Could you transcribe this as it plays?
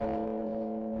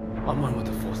I'm one with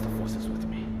the Force is with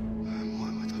me. I'm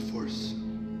one with the Force.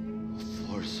 The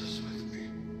Force is with me.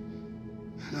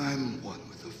 And I'm one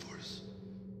with the Force.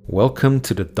 Welcome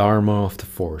to the Dharma of the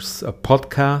Force, a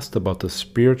podcast about the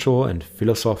spiritual and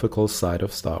philosophical side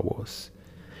of Star Wars.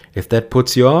 If that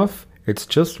puts you off, it's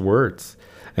just words.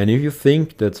 And if you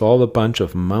think that's all a bunch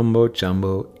of mumbo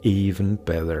jumbo, even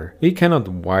better. We cannot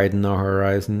widen our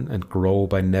horizon and grow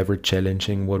by never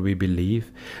challenging what we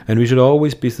believe, and we should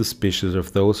always be suspicious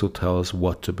of those who tell us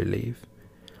what to believe.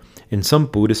 In some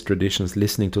Buddhist traditions,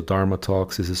 listening to Dharma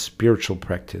talks is a spiritual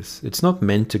practice. It's not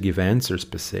meant to give answers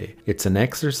per se. It's an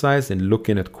exercise in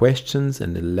looking at questions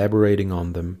and elaborating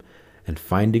on them, and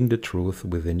finding the truth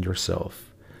within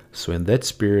yourself. So in that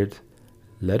spirit,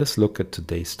 let us look at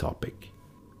today's topic: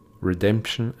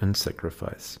 redemption and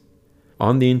sacrifice.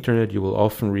 On the internet, you will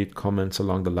often read comments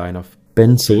along the line of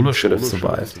Ben Solo should have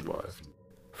survived.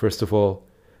 First of all,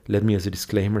 let me as a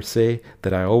disclaimer say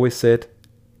that I always said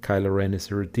Kylo Ren is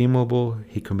irredeemable,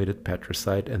 he committed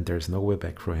patricide, and there's no way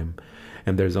back for him.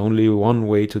 And there's only one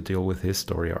way to deal with his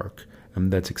story arc,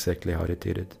 and that's exactly how they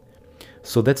did it.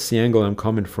 So that's the angle I'm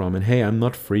coming from, and hey, I'm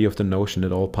not free of the notion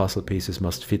that all puzzle pieces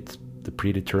must fit the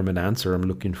predetermined answer I'm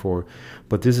looking for,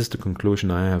 but this is the conclusion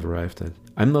I have arrived at.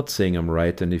 I'm not saying I'm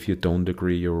right, and if you don't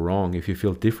agree, you're wrong. If you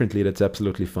feel differently, that's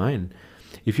absolutely fine.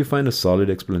 If you find a solid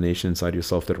explanation inside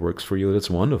yourself that works for you,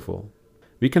 that's wonderful.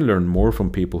 We can learn more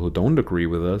from people who don't agree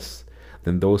with us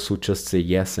than those who just say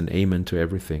yes and amen to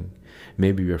everything.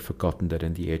 Maybe we have forgotten that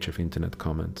in the age of internet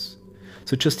comments.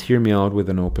 So just hear me out with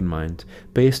an open mind.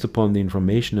 Based upon the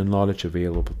information and knowledge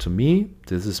available to me,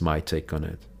 this is my take on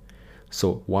it.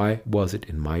 So why was it,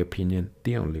 in my opinion,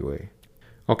 the only way?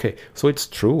 Okay, so it's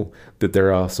true that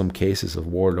there are some cases of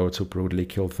warlords who brutally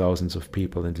killed thousands of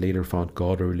people and later found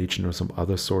God or religion or some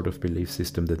other sort of belief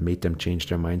system that made them change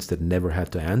their minds, that never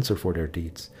had to answer for their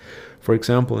deeds. For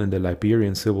example, in the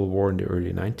Liberian Civil War in the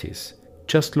early 90s.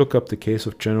 Just look up the case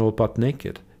of General Butt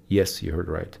Naked. Yes, you heard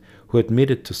right. Who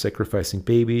admitted to sacrificing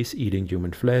babies, eating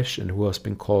human flesh, and who has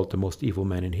been called the most evil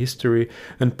man in history,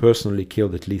 and personally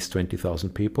killed at least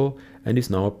 20,000 people, and is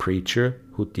now a preacher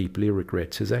who deeply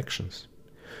regrets his actions.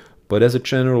 But as a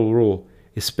general rule,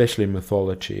 especially in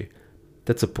mythology,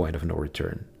 that's a point of no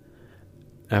return.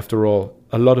 After all,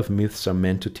 a lot of myths are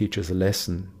meant to teach us a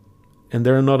lesson, and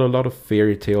there are not a lot of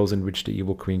fairy tales in which the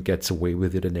evil queen gets away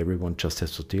with it and everyone just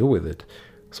has to deal with it.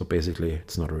 So basically,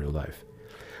 it's not real life.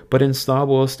 But in Star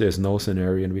Wars, there's no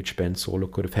scenario in which Ben Solo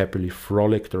could have happily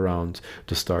frolicked around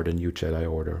to start a new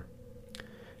Jedi Order.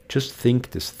 Just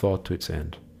think this thought to its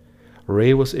end.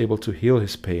 Rey was able to heal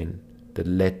his pain that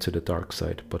led to the dark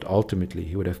side, but ultimately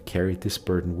he would have carried this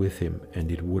burden with him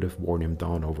and it would have worn him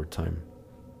down over time.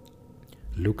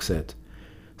 Luke said,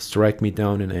 "Strike me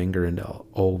down in anger and I'll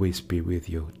always be with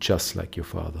you, just like your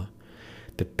father."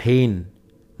 The pain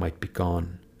might be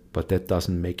gone, but that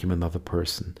doesn't make him another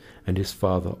person, and his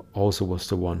father also was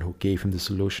the one who gave him the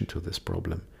solution to this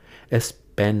problem. As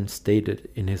Ben stated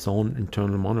in his own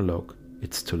internal monologue,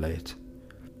 it's too late.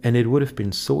 And it would have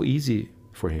been so easy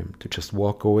for him to just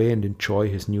walk away and enjoy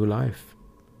his new life.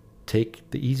 Take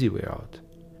the easy way out.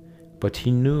 But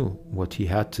he knew what he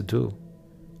had to do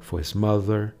for his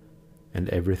mother and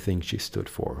everything she stood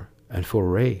for, and for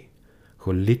Rey,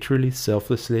 who literally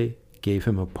selflessly gave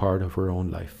him a part of her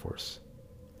own life force.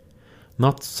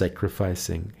 Not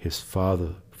sacrificing his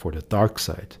father for the dark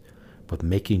side, but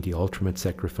making the ultimate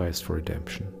sacrifice for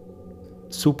redemption.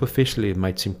 Superficially, it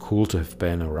might seem cool to have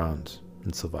Ben around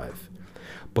and survive.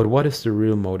 But what is the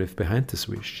real motive behind this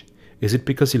wish? Is it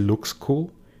because he looks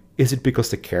cool? Is it because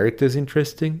the character is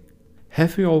interesting?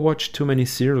 Have we all watched too many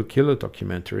serial killer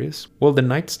documentaries? Well, the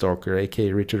Night Stalker,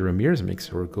 aka Richard Ramirez, makes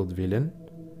for a good villain.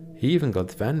 He even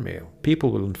got fan mail.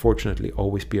 People will unfortunately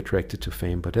always be attracted to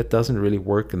fame, but that doesn't really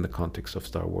work in the context of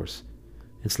Star Wars.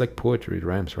 It's like poetry, it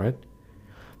rhymes, right?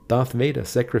 Darth Vader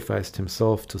sacrificed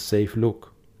himself to save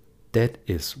Luke. That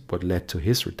is what led to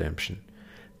his redemption.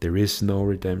 There is no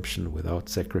redemption without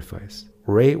sacrifice.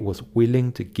 Rey was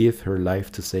willing to give her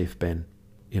life to save Ben.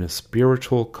 In a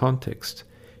spiritual context,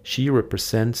 she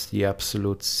represents the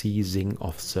absolute ceasing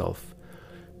of self,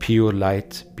 pure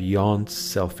light beyond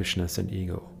selfishness and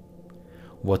ego.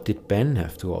 What did Ben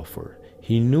have to offer?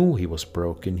 He knew he was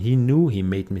broken. He knew he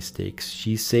made mistakes.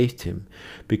 She saved him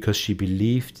because she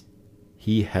believed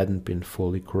he hadn't been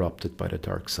fully corrupted by the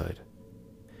dark side.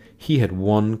 He had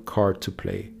one card to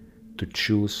play, to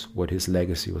choose what his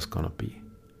legacy was gonna be.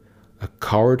 A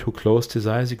coward who closed his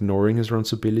eyes, ignoring his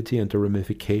responsibility and the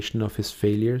ramification of his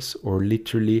failures, or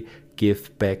literally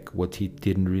give back what he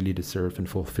didn't really deserve and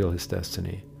fulfill his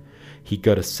destiny. He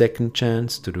got a second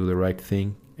chance to do the right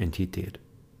thing, and he did.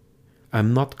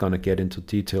 I'm not gonna get into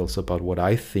details about what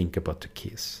I think about the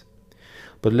kiss.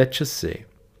 But let's just say,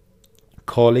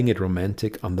 calling it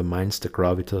romantic undermines the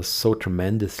gravitas so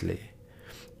tremendously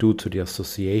due to the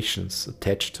associations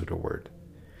attached to the word.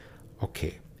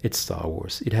 Okay, it's Star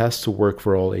Wars. It has to work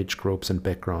for all age groups and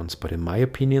backgrounds, but in my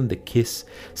opinion, the kiss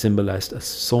symbolized a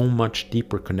so much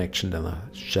deeper connection than a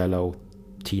shallow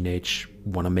teenage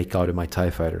wanna make out in my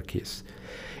TIE Fighter kiss.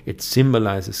 It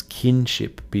symbolizes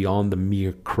kinship beyond a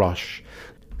mere crush,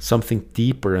 something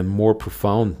deeper and more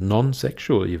profound,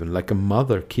 non-sexual even, like a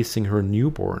mother kissing her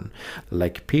newborn,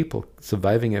 like people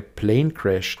surviving a plane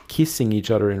crash kissing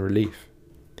each other in relief.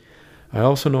 I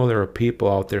also know there are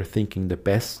people out there thinking the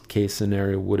best case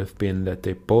scenario would have been that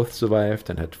they both survived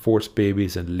and had forced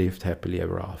babies and lived happily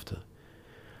ever after.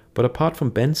 But apart from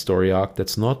Ben's story arc,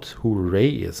 that's not who Rey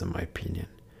is in my opinion.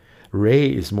 Rey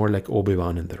is more like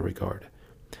Obi-Wan in that regard.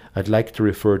 I'd like to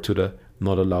refer to the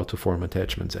Not Allowed to Form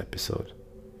Attachments episode.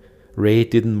 Rey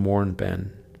didn't mourn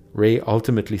Ben. Rey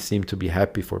ultimately seemed to be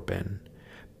happy for Ben.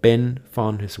 Ben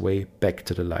found his way back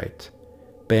to the light.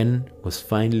 Ben was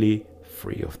finally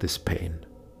free of this pain.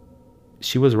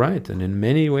 She was right, and in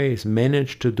many ways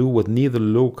managed to do what neither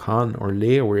Luke, Han, or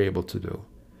Leia were able to do.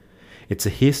 It's a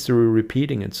history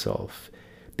repeating itself.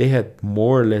 They had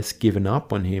more or less given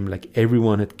up on him like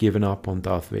everyone had given up on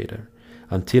Darth Vader,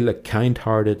 until a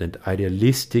kind-hearted and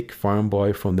idealistic farm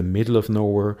boy from the middle of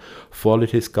nowhere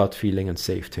followed his gut feeling and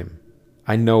saved him.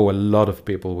 I know a lot of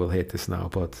people will hate this now,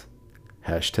 but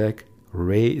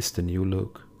 #Rey is the new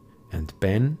Luke, and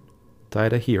Ben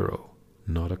died a hero,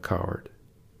 not a coward.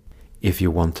 If you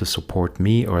want to support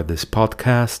me or this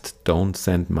podcast, don't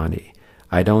send money.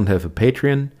 I don't have a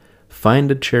Patreon. Find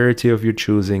a charity of your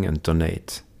choosing and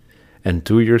donate. And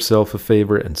do yourself a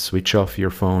favor and switch off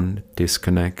your phone,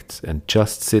 disconnect, and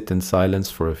just sit in silence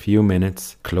for a few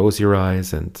minutes. Close your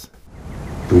eyes and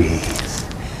breathe.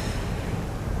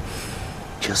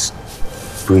 Just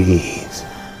breathe.